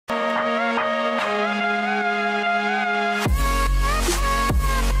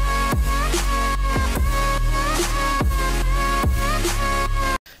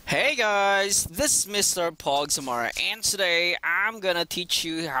Hey guys, this is Mr. Pogsamara, and today I'm gonna teach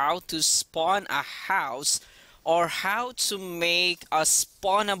you how to spawn a house or how to make a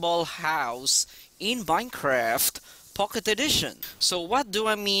spawnable house in Minecraft Pocket Edition. So what do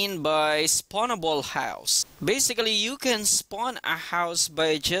I mean by spawnable house? Basically, you can spawn a house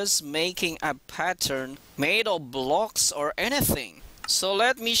by just making a pattern made of blocks or anything. So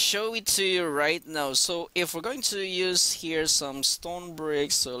let me show it to you right now. So if we're going to use here some stone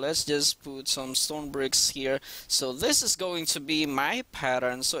bricks, so let's just put some stone bricks here. So this is going to be my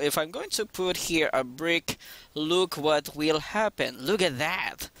pattern. So if I'm going to put here a brick, look what will happen. Look at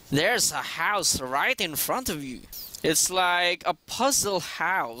that. There's a house right in front of you. It's like a puzzle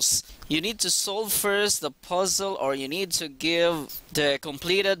house. You need to solve first the puzzle, or you need to give the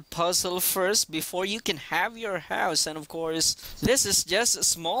completed puzzle first before you can have your house. And of course, this is just a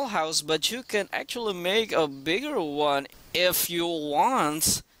small house, but you can actually make a bigger one if you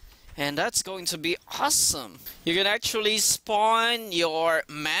want. And that's going to be awesome. You can actually spawn your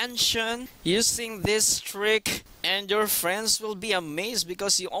mansion using this trick, and your friends will be amazed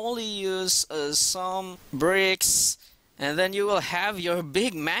because you only use some bricks, and then you will have your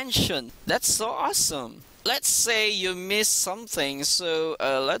big mansion. That's so awesome. Let's say you missed something. So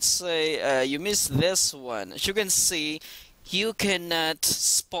let's say you missed this one. As you can see, you cannot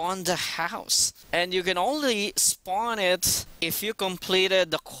spawn the house, and you can only spawn it if you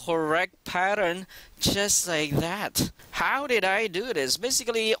completed the correct pattern, just like that. How did I do this?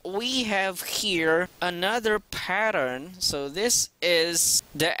 Basically, we have here another pattern. So this is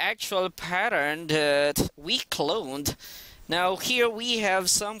the actual pattern that we cloned. Now here we have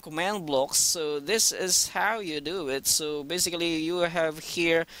some command blocks, so this is how you do it. So basically you have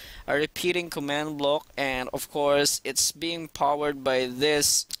here a repeating command block, and of course it's being powered by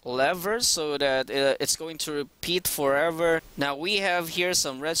this lever so that it's going to repeat forever. Now we have here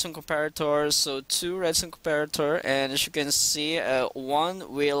some redstone comparators, so 2 redstone comparator, and as you can see,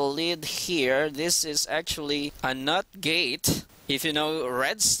 one will lead here. This is actually a NOT gate, if you know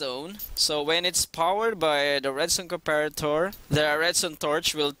redstone. So when it's powered by the redstone comparator, the redstone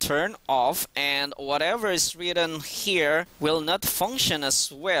torch will turn off, and whatever is written here will not function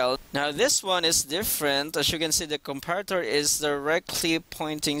as well. Now this one is different. As you can see, the comparator is directly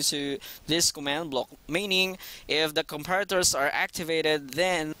pointing to this command block, meaning if the comparators are activated,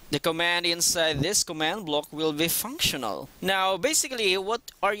 then the command inside this command block will be functional. Now basically, what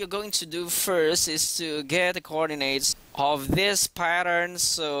are you going to do first is to get the coordinates of this pattern.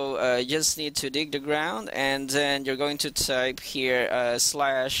 So you just need to dig the ground, and then you're going to type here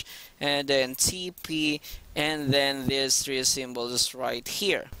slash and then TP, and then these 3 symbols right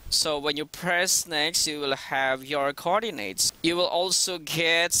here. So when you press next, you will have your coordinates. You will also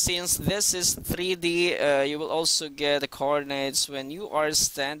get, since this is 3D, you will also get the coordinates when you are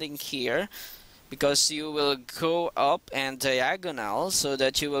standing here, because you will go up and diagonal so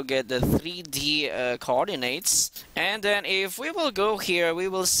that you will get the 3D coordinates. And then if we will go here, we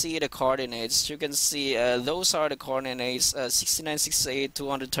will see the coordinates. You can see those are the coordinates, 69, 68,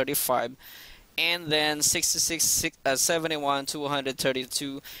 235, and then 66, 71,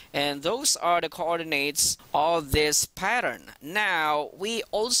 232, and those are the coordinates of this pattern. Now we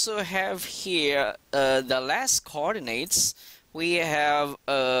also have here the last coordinates. We have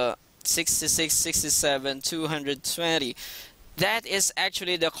 66, 67, 220. That is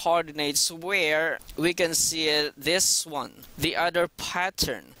actually the coordinates where we can see this one, the other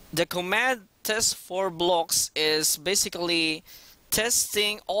pattern. The command test for blocks is basically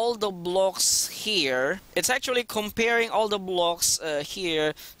testing all the blocks here. It's actually comparing all the blocks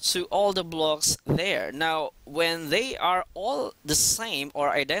here to all the blocks there. Now when they are all the same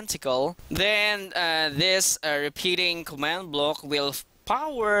or identical, then this repeating command block will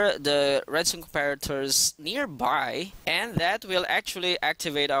power the redstone comparators nearby, and that will actually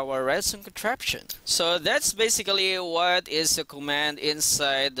activate our redstone contraption. So that's basically what is the command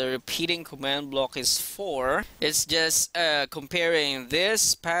inside the repeating command block is for. It's just comparing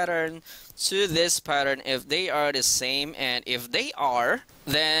this pattern to this pattern if they are the same, and if they are,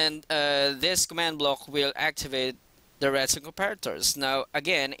 then this command block will activate the redstone comparators. Now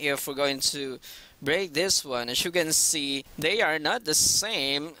again, if we're going to break this one, as you can see, they are not the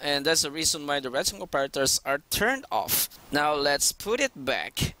same, and that's the reason why the redstone comparators are turned off. Now let's put it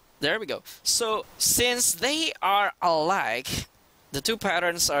back. There we go. So since they are alike, the 2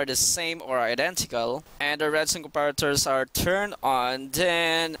 patterns are the same or identical, and the redstone comparators are turned on,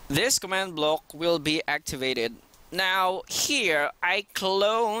 then this command block will be activated Now here I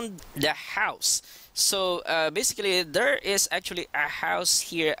cloned the house. So basically there is actually a house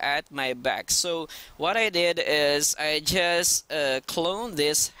here at my back. So what I did is I just cloned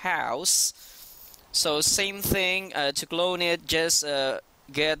this house. So same thing, to clone it, just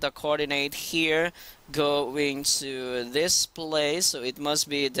get the coordinate here going to this place, so it must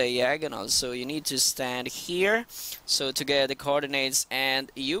be diagonal, so you need to stand here so to get the coordinates,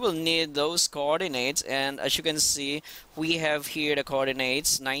 and you will need those coordinates. And as you can see, we have here the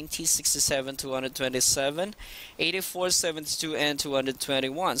coordinates 90, 67, 227, 84, 72, and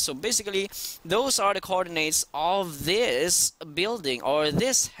 221. So basically those are the coordinates of this building or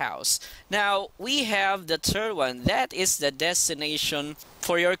this house. Now we have the third one, that is the destination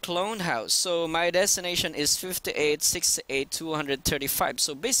for your clone house. So my destination is 58, 68, 235.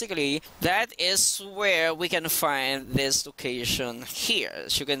 So basically that is where we can find this location here.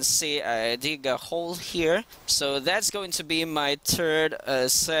 As you can see, I dig a hole here, so that's going to be my third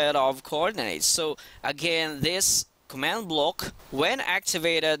set of coordinates. So again, this command block, when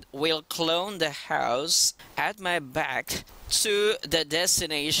activated, will clone the house at my back to the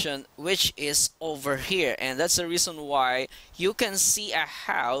destination, which is over here. And that's the reason why you can see a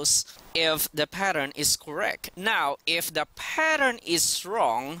house if the pattern is correct. Now if the pattern is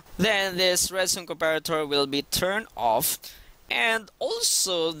wrong, then this redstone comparator will be turned off, and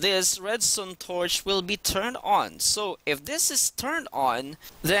also this redstone torch will be turned on. So if this is turned on,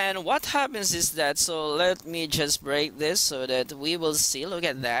 then what happens is that, so let me just break this so that we will see. Look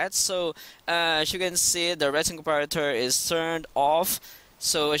at that. So as you can see, the redstone comparator is turned off.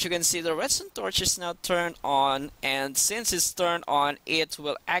 So as you can see, the redstone torch is now turned on, and since it's turned on, it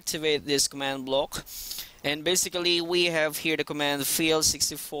will activate this command block. And basically we have here the command field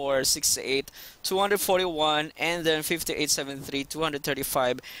 64, 68, 241, and then 58, 73,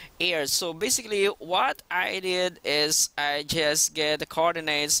 235 air. So basically what I did is I just get the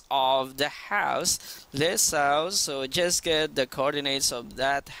coordinates of the house, this house. So just get the coordinates of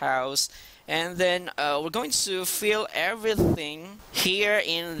that house, and then we're going to fill everything here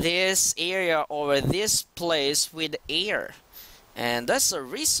in this area or this place with air. And that's the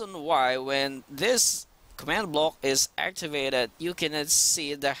reason why when this command block is activated, you cannot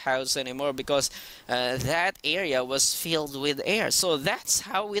see the house anymore, because that area was filled with air. So that's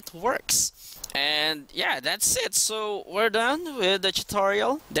how it works. And yeah, that's it. So we're done with the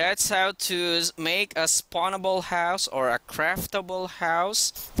tutorial. That's how to make a spawnable house or a craftable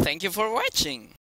house. Thank you for watching.